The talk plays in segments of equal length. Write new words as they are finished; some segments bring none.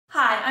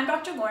Hi, I'm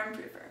Dr. Lauren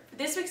Proofer. For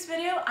this week's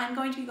video, I'm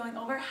going to be going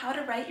over how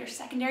to write your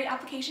secondary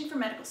application for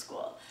medical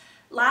school.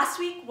 Last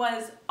week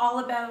was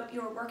all about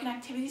your work and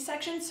activities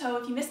section, so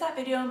if you missed that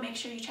video, make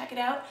sure you check it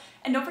out.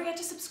 And don't forget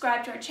to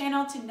subscribe to our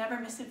channel to never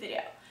miss a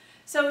video.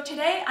 So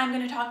today I'm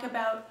going to talk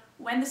about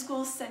when the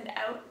schools send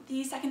out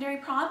the secondary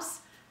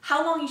prompts,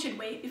 how long you should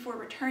wait before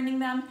returning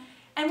them,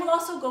 and we'll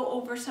also go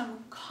over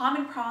some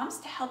common prompts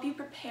to help you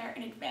prepare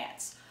in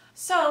advance.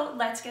 So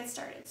let's get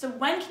started. So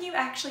when can you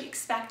actually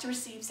expect to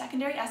receive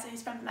secondary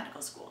essays from the medical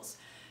schools?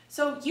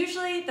 So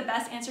usually the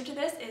best answer to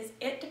this is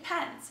it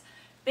depends.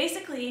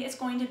 Basically, it's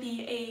going to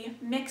be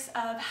a mix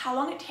of how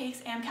long it takes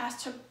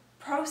AMCAS to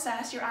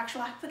process your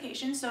actual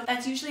application. So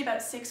that's usually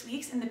about 6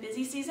 weeks in the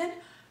busy season,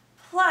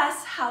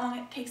 plus how long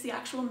it takes the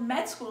actual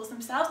med schools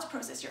themselves to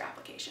process your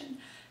application.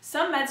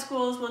 Some med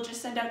schools will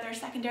just send out their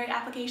secondary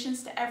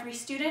applications to every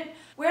student,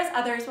 whereas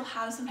others will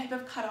have some type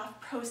of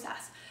cutoff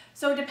process.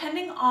 So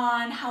depending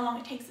on how long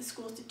it takes the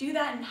schools to do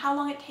that and how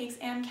long it takes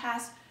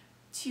AMCAS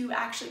to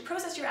actually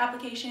process your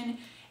application,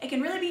 it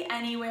can really be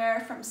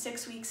anywhere from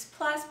 6 weeks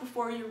plus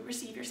before you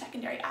receive your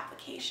secondary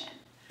application.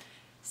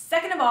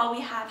 Second of all,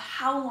 we have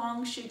how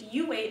long should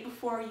you wait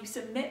before you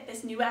submit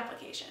this new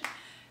application.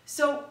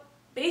 So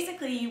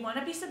basically, you want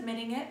to be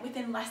submitting it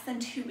within less than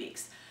 2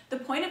 weeks. The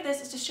point of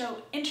this is to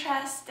show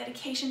interest,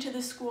 dedication to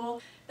the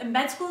school. The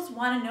med schools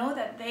want to know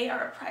that they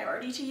are a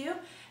priority to you,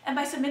 and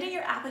by submitting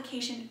your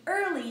application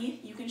early,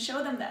 you can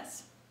show them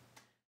this.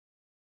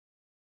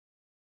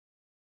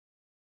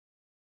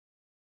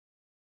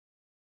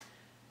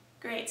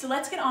 Great, so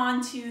let's get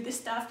on to the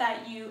stuff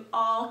that you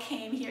all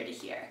came here to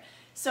hear.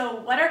 So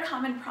what are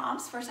common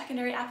prompts for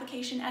secondary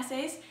application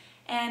essays,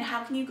 and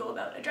how can you go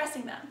about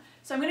addressing them?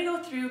 So I'm going to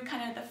go through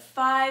kind of the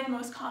 5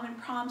 most common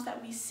prompts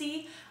that we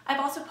see. I've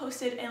also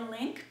posted a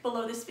link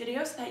below this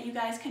video so that you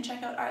guys can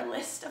check out our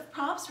list of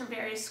prompts for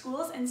various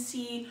schools and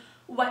see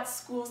what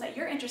schools that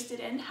you're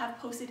interested in have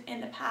posted in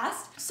the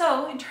past.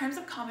 So in terms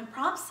of common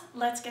prompts,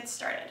 let's get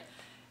started.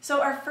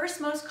 So our first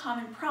most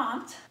common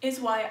prompt is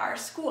why our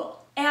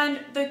school? And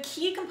the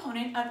key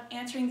component of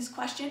answering this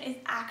question is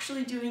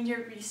actually doing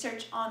your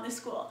research on the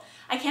school.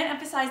 I can't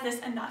emphasize this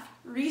enough.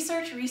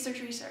 Research,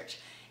 research, research.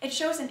 It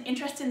shows an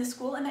interest in the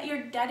school and that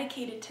you're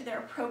dedicated to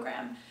their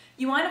program.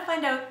 You want to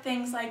find out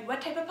things like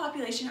what type of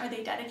population are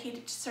they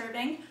dedicated to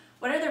serving,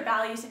 what are their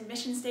values and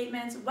mission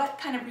statements, what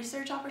kind of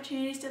research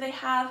opportunities do they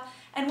have,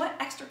 and what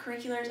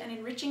extracurriculars and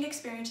enriching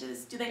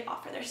experiences do they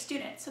offer their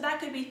students. So that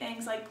could be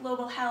things like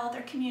global health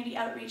or community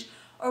outreach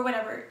or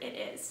whatever it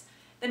is.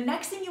 The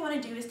next thing you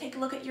want to do is take a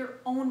look at your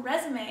own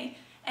resume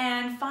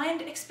and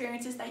find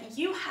experiences that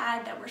you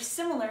had that were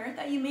similar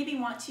that you maybe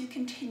want to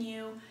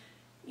continue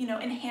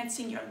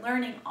enhancing your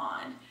learning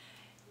on.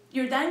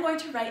 You're then going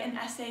to write an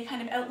essay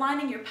kind of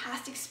outlining your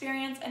past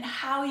experience and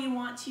how you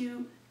want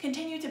to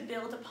continue to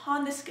build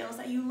upon the skills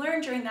that you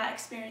learned during that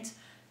experience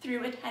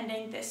through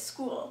attending this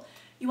school.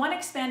 You want to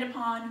expand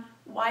upon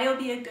why you'll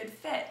be a good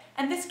fit,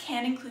 and this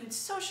can include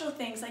social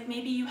things like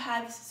maybe you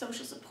have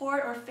social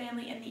support or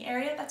family in the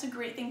area. That's a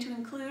great thing to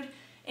include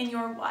in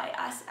your why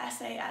us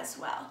essay as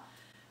well.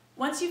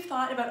 Once you've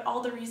thought about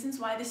all the reasons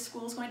why this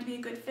school is going to be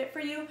a good fit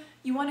for you,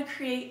 you want to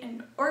create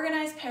an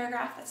organized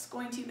paragraph that's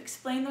going to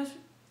explain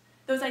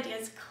those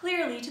ideas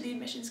clearly to the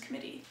admissions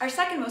committee. Our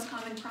second most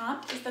common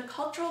prompt is the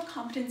cultural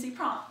competency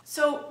prompt.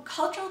 So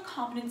cultural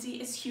competency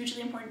is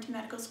hugely important to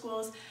medical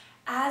schools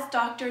as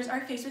doctors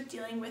are faced with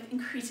dealing with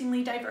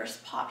increasingly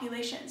diverse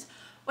populations.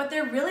 What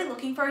they're really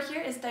looking for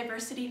here is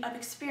diversity of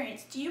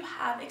experience. Do you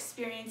have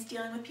experience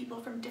dealing with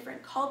people from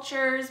different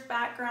cultures,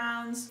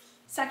 backgrounds,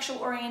 sexual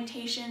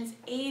orientations,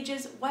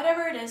 ages,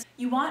 whatever it is?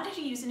 You want to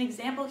use an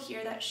example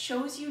here that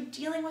shows you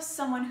dealing with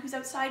someone who's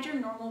outside your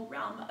normal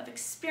realm of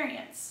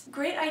experience.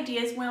 Great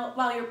ideas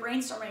while you're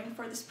brainstorming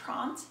for this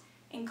prompt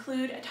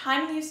include a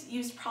time when you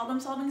used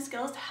problem-solving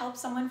skills to help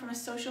someone from a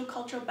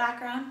social-cultural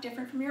background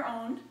different from your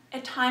own,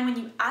 a time when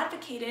you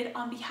advocated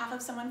on behalf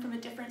of someone from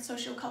a different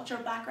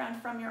social-cultural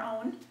background from your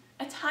own,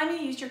 a time you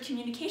used your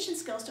communication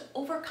skills to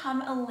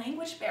overcome a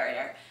language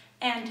barrier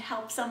and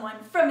help someone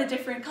from a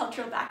different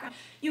cultural background.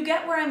 You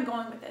get where I'm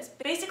going with this.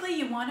 Basically,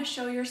 you want to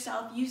show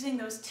yourself using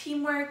those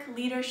teamwork,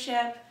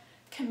 leadership,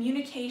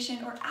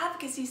 communication, or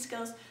advocacy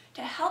skills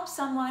to help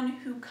someone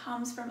who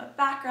comes from a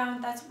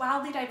background that's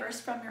wildly diverse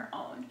from your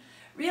own.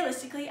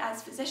 Realistically,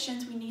 as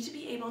physicians, we need to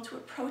be able to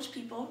approach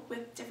people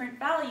with different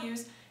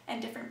values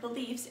and different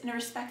beliefs in a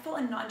respectful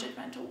and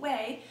non-judgmental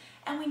way,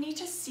 and we need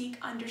to seek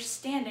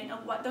understanding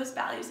of what those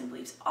values and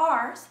beliefs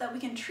are so that we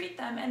can treat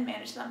them and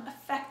manage them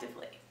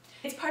effectively.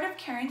 It's part of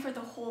caring for the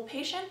whole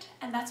patient,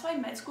 and that's why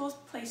med schools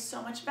place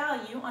so much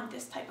value on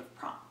this type of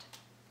prompt.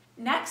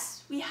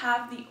 Next, we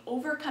have the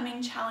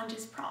overcoming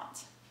challenges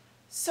prompt.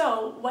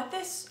 So what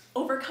this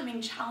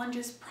overcoming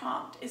challenges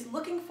prompt is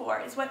looking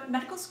for is what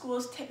medical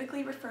schools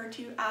typically refer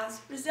to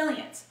as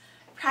resilience.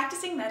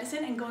 Practicing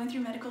medicine and going through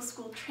medical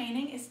school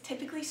training is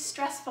typically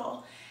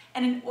stressful,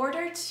 and in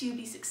order to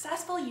be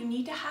successful, you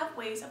need to have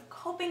ways of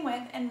coping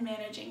with and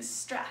managing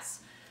stress.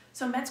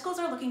 So med schools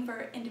are looking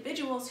for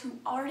individuals who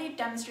already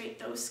demonstrate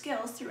those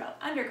skills throughout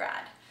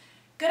undergrad.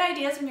 Good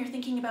ideas when you're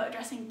thinking about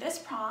addressing this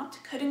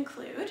prompt could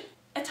include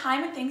a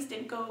time when things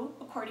didn't go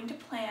according to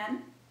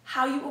plan,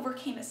 how you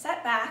overcame a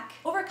setback,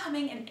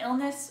 overcoming an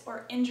illness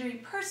or injury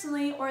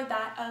personally or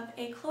that of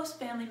a close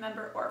family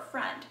member or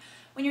friend.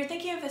 When you're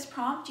thinking of this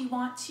prompt, you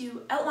want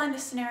to outline the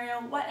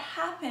scenario, what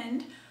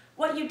happened,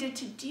 what you did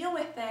to deal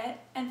with it,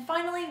 and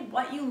finally,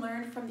 what you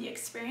learned from the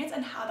experience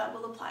and how that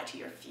will apply to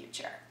your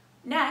future.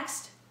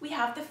 Next, we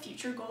have the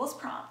future goals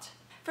prompt.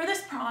 For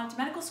this prompt,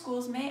 medical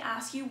schools may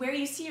ask you where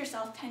you see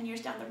yourself 10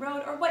 years down the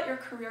road or what your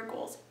career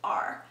goals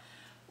are.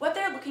 What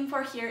they're looking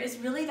for here is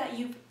really that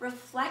you've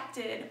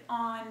reflected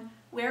on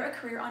where a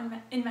career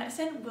in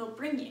medicine will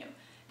bring you.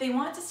 They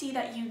want to see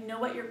that you know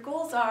what your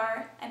goals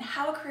are and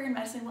how a career in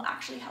medicine will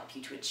actually help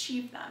you to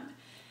achieve them.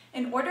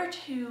 In order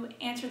to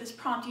answer this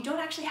prompt, you don't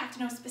actually have to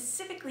know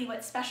specifically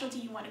what specialty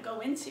you want to go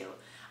into.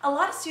 A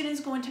lot of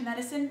students go into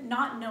medicine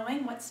not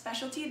knowing what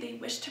specialty they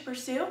wish to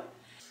pursue,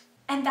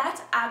 and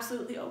that's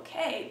absolutely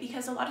okay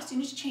because a lot of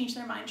students change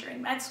their mind during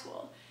med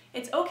school.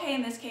 It's okay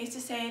in this case to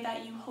say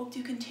that you hope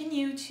to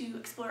continue to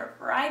explore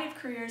a variety of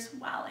careers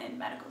while in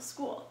medical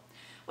school.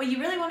 What you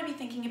really want to be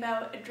thinking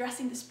about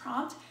addressing this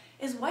prompt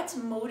is what's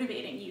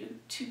motivating you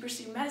to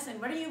pursue medicine.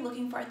 What are you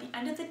looking for at the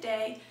end of the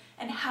day,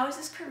 and how is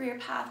this career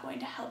path going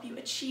to help you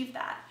achieve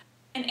that?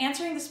 In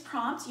answering this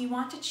prompt, you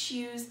want to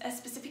choose a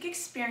specific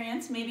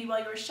experience, maybe while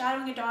you were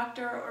shadowing a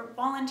doctor or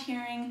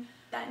volunteering,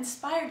 that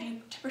inspired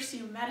you to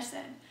pursue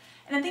medicine.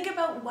 And then think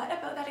about what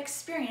about that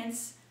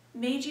experience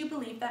made you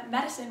believe that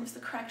medicine was the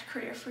correct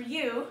career for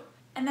you,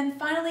 and then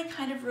finally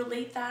kind of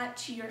relate that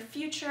to your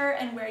future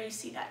and where you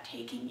see that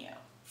taking you.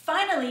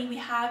 Finally, we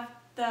have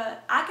the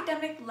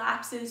academic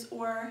lapses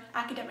or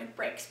academic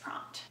breaks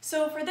prompt.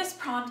 So for this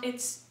prompt,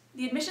 it's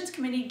the admissions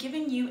committee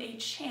giving you a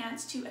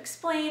chance to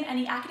explain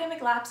any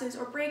academic lapses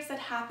or breaks that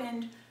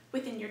happened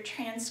within your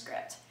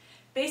transcript.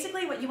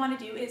 Basically, what you want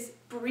to do is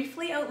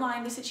briefly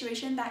outline the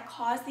situation that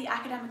caused the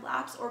academic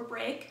lapse or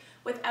break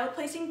without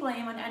placing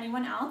blame on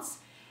anyone else,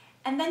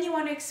 and then you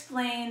want to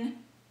explain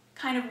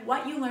kind of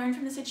what you learned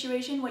from the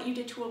situation, what you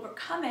did to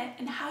overcome it,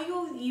 and how you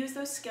will use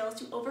those skills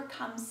to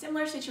overcome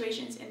similar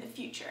situations in the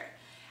future.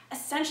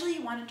 Essentially,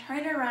 you want to turn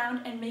it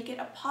around and make it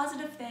a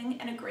positive thing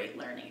and a great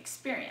learning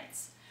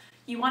experience.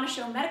 You want to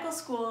show medical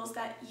schools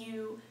that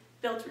you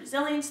built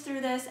resilience through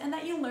this and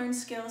that you learned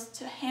skills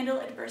to handle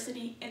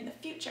adversity in the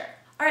future.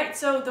 Alright,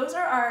 so those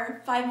are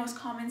our 5 most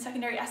common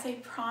secondary essay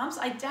prompts.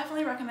 I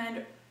definitely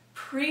recommend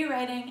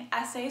pre-writing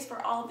essays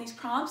for all of these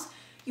prompts.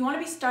 You want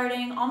to be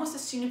starting almost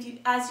as soon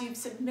as you've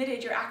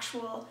submitted your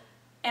actual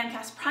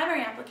AMCAS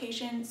primary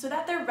application so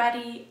that they're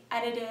ready,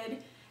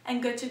 edited,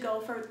 and good to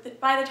go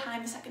by the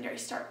time the secondary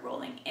start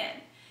rolling in.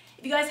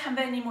 If you guys have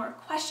any more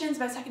questions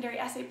about secondary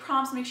essay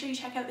prompts, make sure you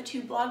check out the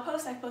 2 blog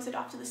posts I've posted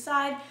off to the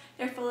side.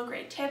 They're full of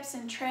great tips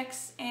and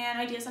tricks and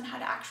ideas on how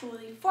to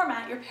actually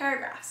format your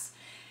paragraphs.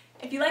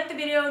 If you liked the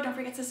video, don't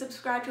forget to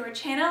subscribe to our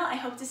channel. I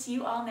hope to see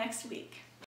you all next week.